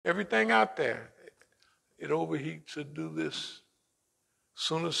Everything out there. It overheats to do this. As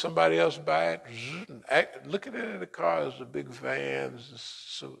soon as somebody else buy it, look at it in the cars, the big vans and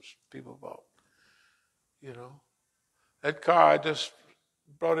suits people bought. You know, that car, I just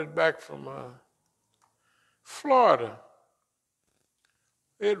brought it back from Florida.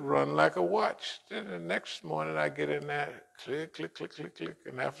 It run like a watch. Then the next morning I get in there, click, click, click, click, click,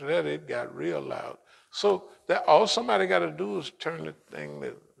 and after that it got real loud. So that all somebody got to do is turn the thing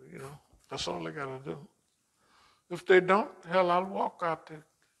that, that's all they got to do. If they don't, hell, I'll walk out there.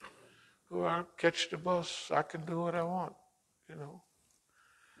 Or I'll catch the bus. I can do what I want,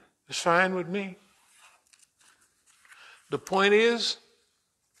 It's fine with me. The point is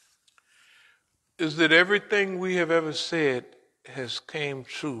that everything we have ever said has came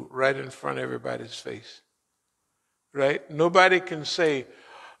true right in front of everybody's face. Right? Nobody can say,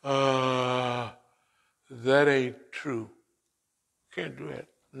 that ain't true. Can't do that.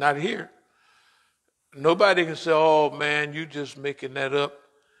 Not here. Nobody can say, oh man, you just making that up.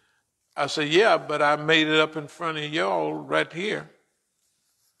 I say, yeah, but I made it up in front of y'all right here.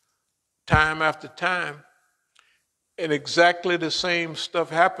 Time after time. And exactly the same stuff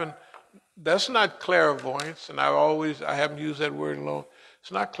happened. That's not clairvoyance, and I haven't used that word in long.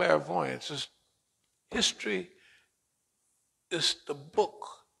 It's not clairvoyance. It's history. It's the book.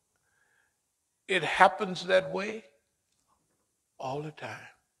 It happens that way all the time.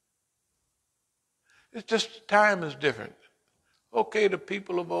 It's just time is different. Okay, the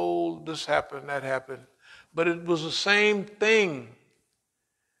people of old, this happened, that happened, but it was the same thing,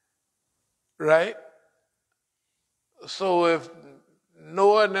 right? So if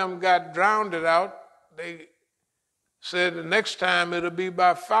Noah and them got drowned out, they said the next time it'll be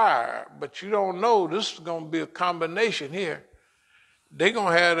by fire. But you don't know, this is going to be a combination here. They're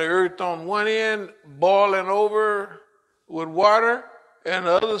going to have the earth on one end boiling over with water and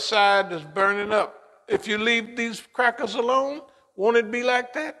the other side is burning up. If you leave these crackers alone, won't it be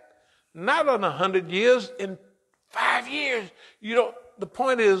like that? Not on 100 years, in 5 years. The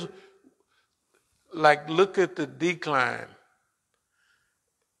point is, like, look at the decline.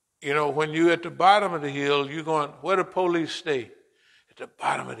 When you're at the bottom of the hill, you're going, where the police stay? At the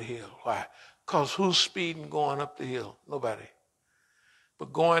bottom of the hill. Why? Because who's speeding going up the hill? Nobody.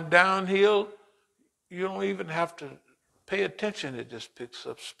 But going downhill, you don't even have to pay attention. It just picks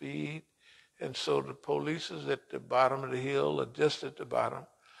up speed. And so the police is at the bottom of the hill, or just at the bottom,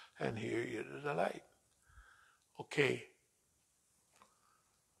 and here you to the light. Okay.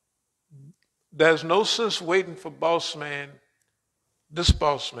 There's no sense waiting for this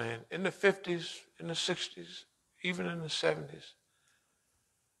boss man, in the 50s, in the 60s, even in the 70s.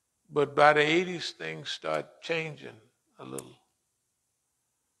 But by the 80s, things start changing a little.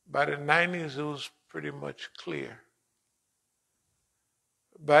 By the 90s, it was pretty much clear.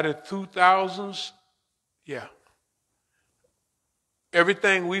 By the 2000s, yeah.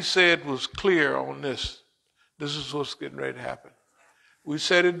 Everything we said was clear on this. This is what's getting ready to happen. We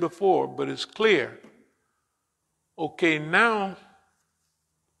said it before, but it's clear. Okay, now,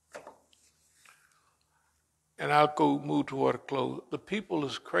 and I'll move toward a close. The people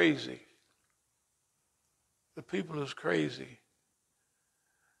is crazy. The people is crazy.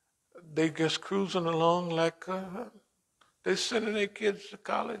 They just cruising along like they're sending their kids to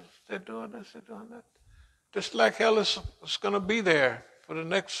college. They're doing this, they're doing that. Just like hell is going to be there for the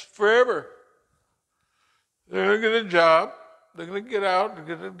next forever. They're going to get a job. They're going to get out, they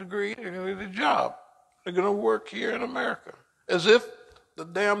get a degree, they're going to get a job. They're going to work here in America. As if the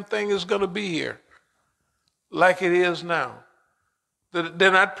damn thing is going to be here. Like it is now.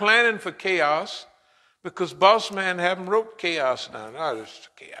 They're not planning for chaos because boss man haven't wrote chaos down. No, this is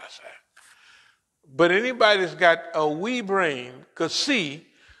chaos. But anybody that's got a wee brain could see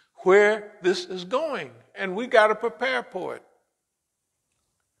where this is going. And we got to prepare for it.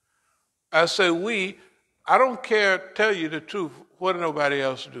 I say we. I don't care, tell you the truth, what nobody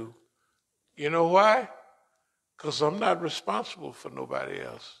else do. You know why? Because I'm not responsible for nobody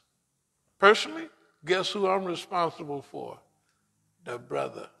else. Personally, guess who I'm responsible for? The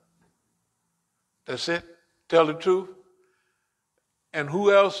brother. That's it. Tell the truth. And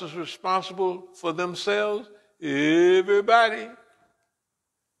who else is responsible for themselves? Everybody.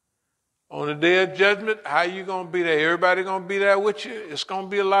 On the day of judgment, how you going to be there? Everybody going to be there with you? It's going to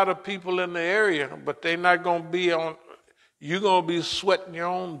be a lot of people in the area, but they're not going to be on, you're going to be sweating your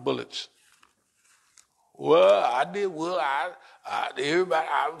own bullets. Well, I did, everybody,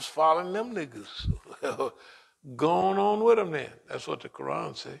 I was following them niggas. Going on with them then. That's what the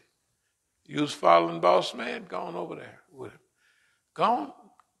Quran say. You was following boss man, going over there with him. Go on,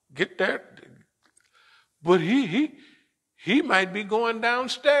 get there. But he he might be going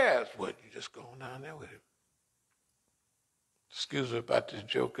downstairs. What, you just going down there with him? Excuse me about this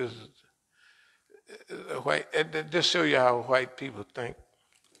joke. Just show you how white people think.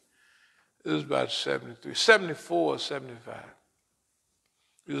 It was about 73, 74 or 75.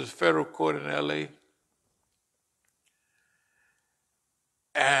 It was a federal court in L.A.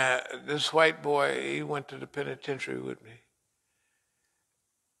 And this white boy, he went to the penitentiary with me.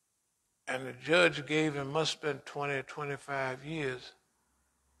 And the judge gave him, must have been 20 or 25 years.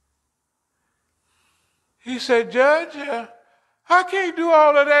 He said, Judge, I can't do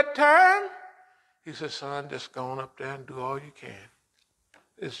all of that time. He said, son, just go on up there and do all you can.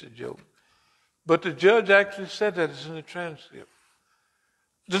 It's a joke. But the judge actually said that. It's in the transcript.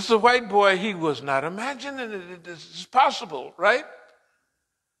 This is a white boy. He was not imagining that this is possible, right?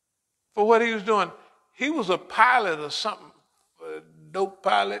 For what he was doing. He was a pilot or something, a dope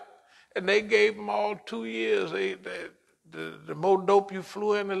pilot, and they gave him all 2 years. The more dope you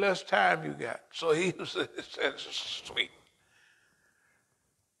flew in, the less time you got. So he was sweet.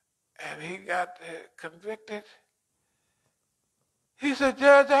 And he got convicted. He said,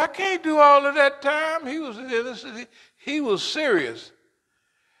 Judge, I can't do all of that time. He was innocent. He was serious.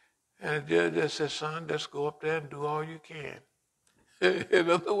 And the judge just said, son, just go up there and do all you can. In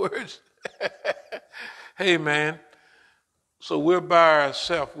other words, hey, man, so we're by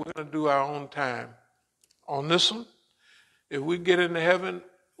ourselves. We're going to do our own time. On this one, if we get into heaven,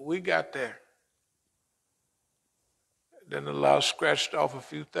 we got there. Then Allah scratched off a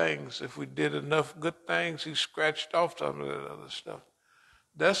few things. If we did enough good things, he scratched off some of that other stuff.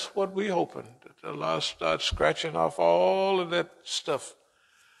 That's what we're hoping, that Allah starts scratching off all of that stuff.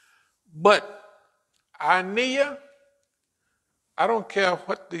 But our niyyah, I don't care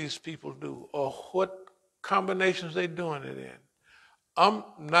what these people do or what combinations they're doing it in. I'm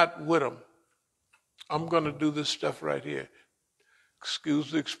not with them. I'm going to do this stuff right here.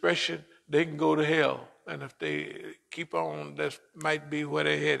 Excuse the expression, they can go to hell. And if they keep on, that might be where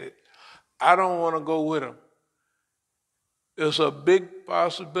they're headed. I don't want to go with them. There's a big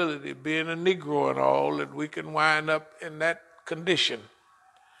possibility, being a Negro and all, that we can wind up in that condition.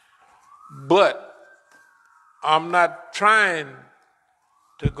 But I'm not trying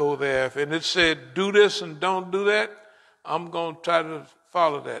to go there. And it said, do this and don't do that, I'm going to try to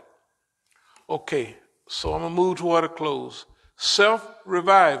follow that. Okay, so I'm going to move toward a close.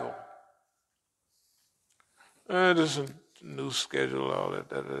 Self-revival. There's a new schedule, all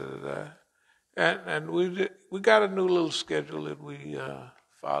that, And we got a new little schedule that we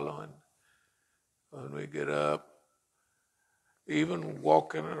follow. And when we get up, even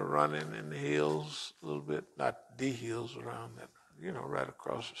walking or running in the hills a little bit, not the hills around that, right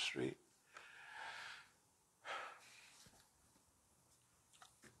across the street.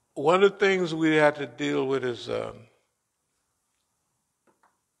 One of the things we have to deal with is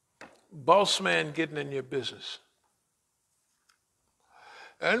boss man getting in your business.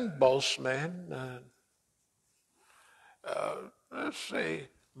 And boss man, let's say,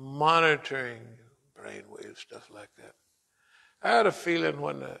 monitoring brainwave, stuff like that. I had a feeling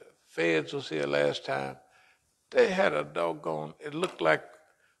when the feds was here last time, they had a doggone, it looked like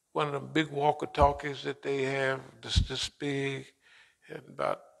one of them big walkie-talkies that they have, this big, and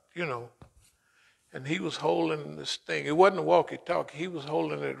about, and he was holding this thing. It wasn't a walkie-talkie. He was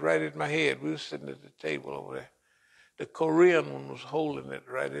holding it right at my head. We were sitting at the table over there. The Korean one was holding it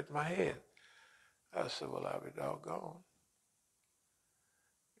right at my head. I said, well, I'll be doggone.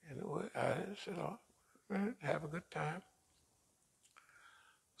 Anyway, I said, oh, have a good time.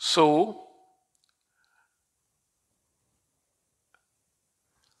 So,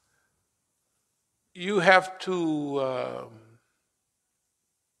 you have to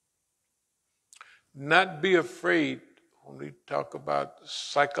not be afraid when we talk about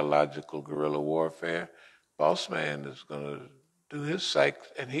psychological guerrilla warfare. Boss man is going to do his psych,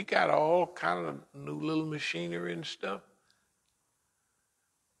 and he got all kind of new little machinery and stuff.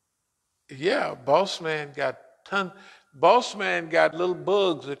 Yeah, boss man got little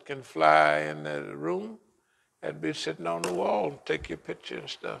bugs that can fly in the room. That'd be sitting on the wall and take your picture and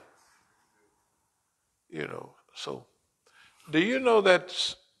stuff. So do you know that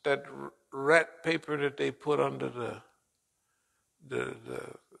rat paper that they put under the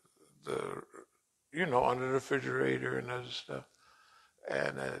under the refrigerator and other stuff,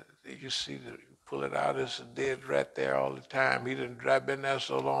 and you see that you pull it out, it's a dead rat there all the time. He done been there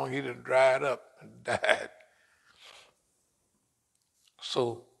so long, he done dried up and died.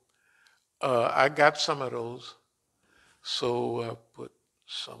 So I got some of those. So I put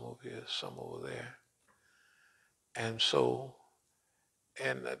some over here, some over there. And so,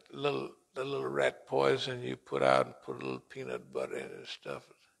 and that little the little rat poison you put out and put a little peanut butter in it and stuff.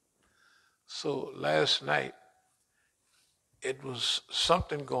 So last night, it was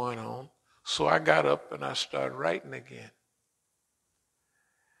something going on. So I got up and I started writing again.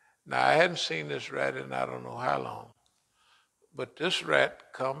 Now, I hadn't seen this rat in I don't know how long. But this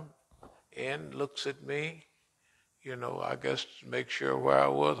rat come in, looks at me, I guess to make sure where I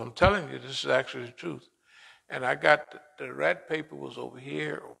was. I'm telling you, this is actually the truth. And I got the rat paper was over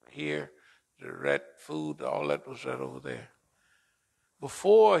here, the rat food, all that was right over there.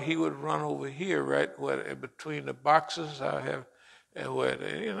 Before he would run over here, right where between the boxes I have, and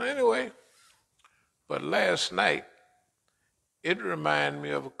anyway. But last night, it reminded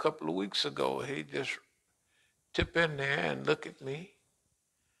me of a couple of weeks ago. He just tip in there and look at me,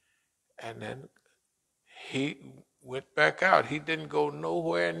 and then he went back out. He didn't go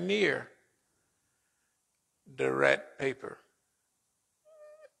nowhere near the rat paper.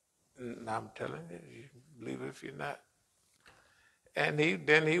 And I'm telling you, you can believe it if you're not. And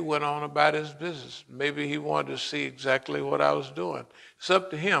then he went on about his business. Maybe he wanted to see exactly what I was doing. It's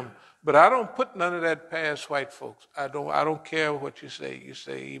up to him. But I don't put none of that past white folks. I don't care what you say. You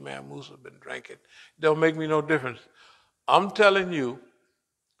say Imam Musa been drinking. It don't make me no difference. I'm telling you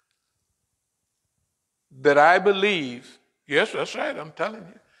that I believe, yes, that's right, I'm telling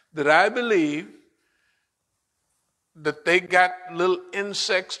you, that I believe that they got little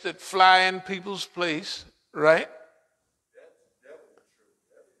insects that fly in people's place, right?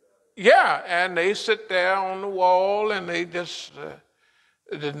 Yeah, and they sit there on the wall and they just,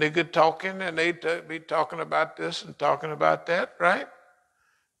 the nigga talking and they be talking about this and talking about that, right?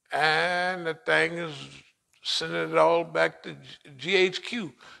 And the thing is sending it all back to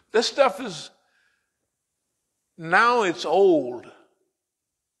GHQ. This stuff is, now it's old.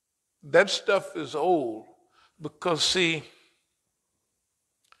 That stuff is old because see,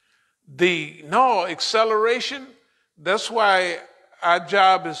 acceleration, that's why our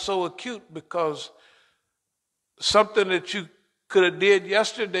job is so acute, because something that you could have did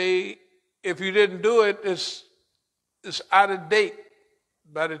yesterday, if you didn't do it, it's out of date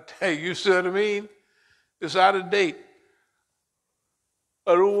by the time, you see what I mean? It's out of date.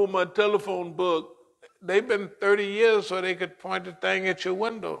 I don't want my telephone book. They've been 30 years so they could point the thing at your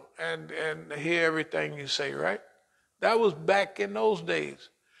window and hear everything you say, right? That was back in those days.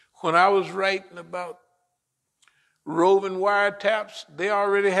 When I was writing about roving wiretaps, they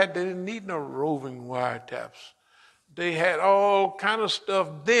didn't need no roving wiretaps. They had all kind of stuff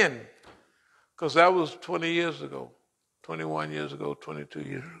then, because that was 20 years ago, 21 years ago, 22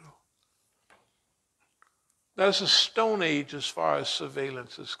 years ago. That's a stone age as far as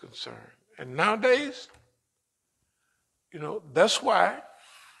surveillance is concerned. And nowadays, that's why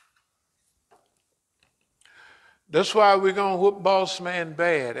we're going to whoop boss man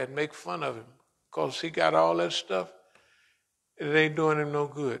bad and make fun of him, because he got all that stuff and it ain't doing him no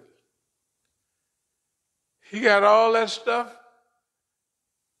good. He got all that stuff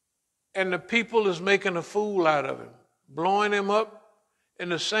and the people is making a fool out of him, blowing him up,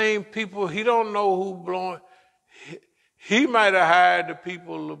 and the same people, he don't know who blowing. He might have hired the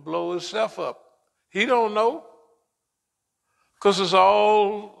people to blow himself up. He don't know. Because it's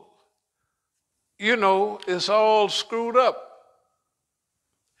all, it's all screwed up.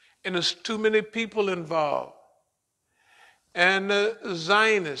 And there's too many people involved. And the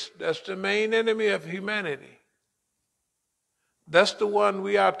Zionists, that's the main enemy of humanity. That's the one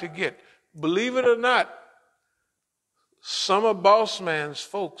we ought to get. Believe it or not, some of boss man's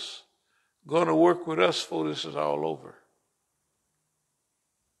folks going to work with us before this is all over.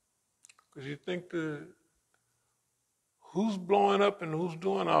 Because you think who's blowing up and who's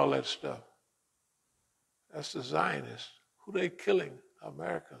doing all that stuff? That's the Zionists. Who they killing?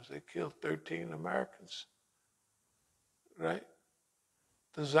 Americans. They killed 13 Americans. Right?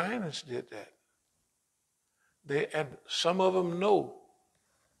 The Zionists did that. And some of them know.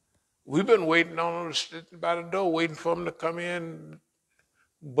 We've been waiting on them, sitting by the door, waiting for them to come in,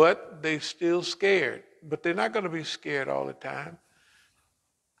 but they still scared. But they're not going to be scared all the time.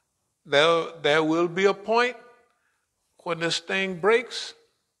 There will be a point when this thing breaks.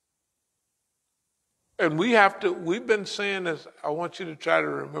 And we've been saying this, I want you to try to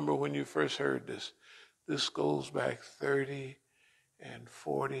remember when you first heard this. This goes back 30 and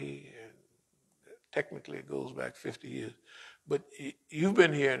 40, and technically it goes back 50 years. But you've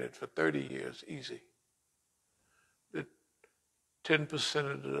been hearing it for 30 years, easy. That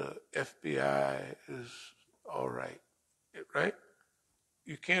 10% of the FBI is all right, right?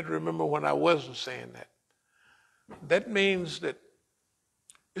 You can't remember when I wasn't saying that. That means that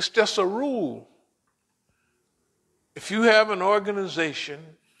it's just a rule. If you have an organization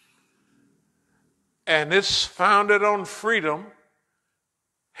and it's founded on freedom,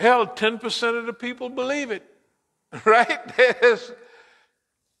 hell, 10% of the people believe it, right?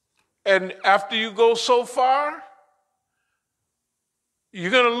 And after you go so far,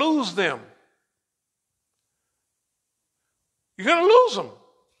 you're going to lose them. You're going to lose them.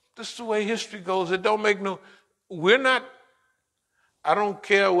 This is the way history goes. It don't make no, we're not, I don't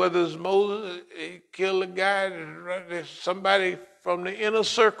care whether it's Moses, he killed a guy, there's somebody from the inner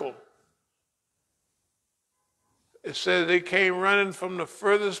circle. It says they came running from the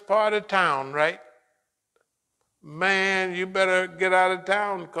furthest part of town, right? Man, you better get out of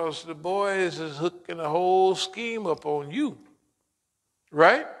town because the boys is hooking the whole scheme up on you,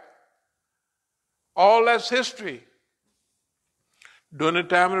 right? All that's history. During the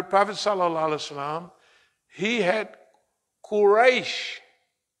time of the Prophet sallallahu alaihi wasallam, he had Quraysh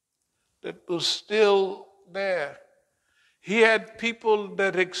that was still there. He had people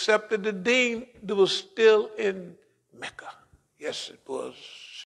that accepted the deen that was still in Mecca. Yes, it was.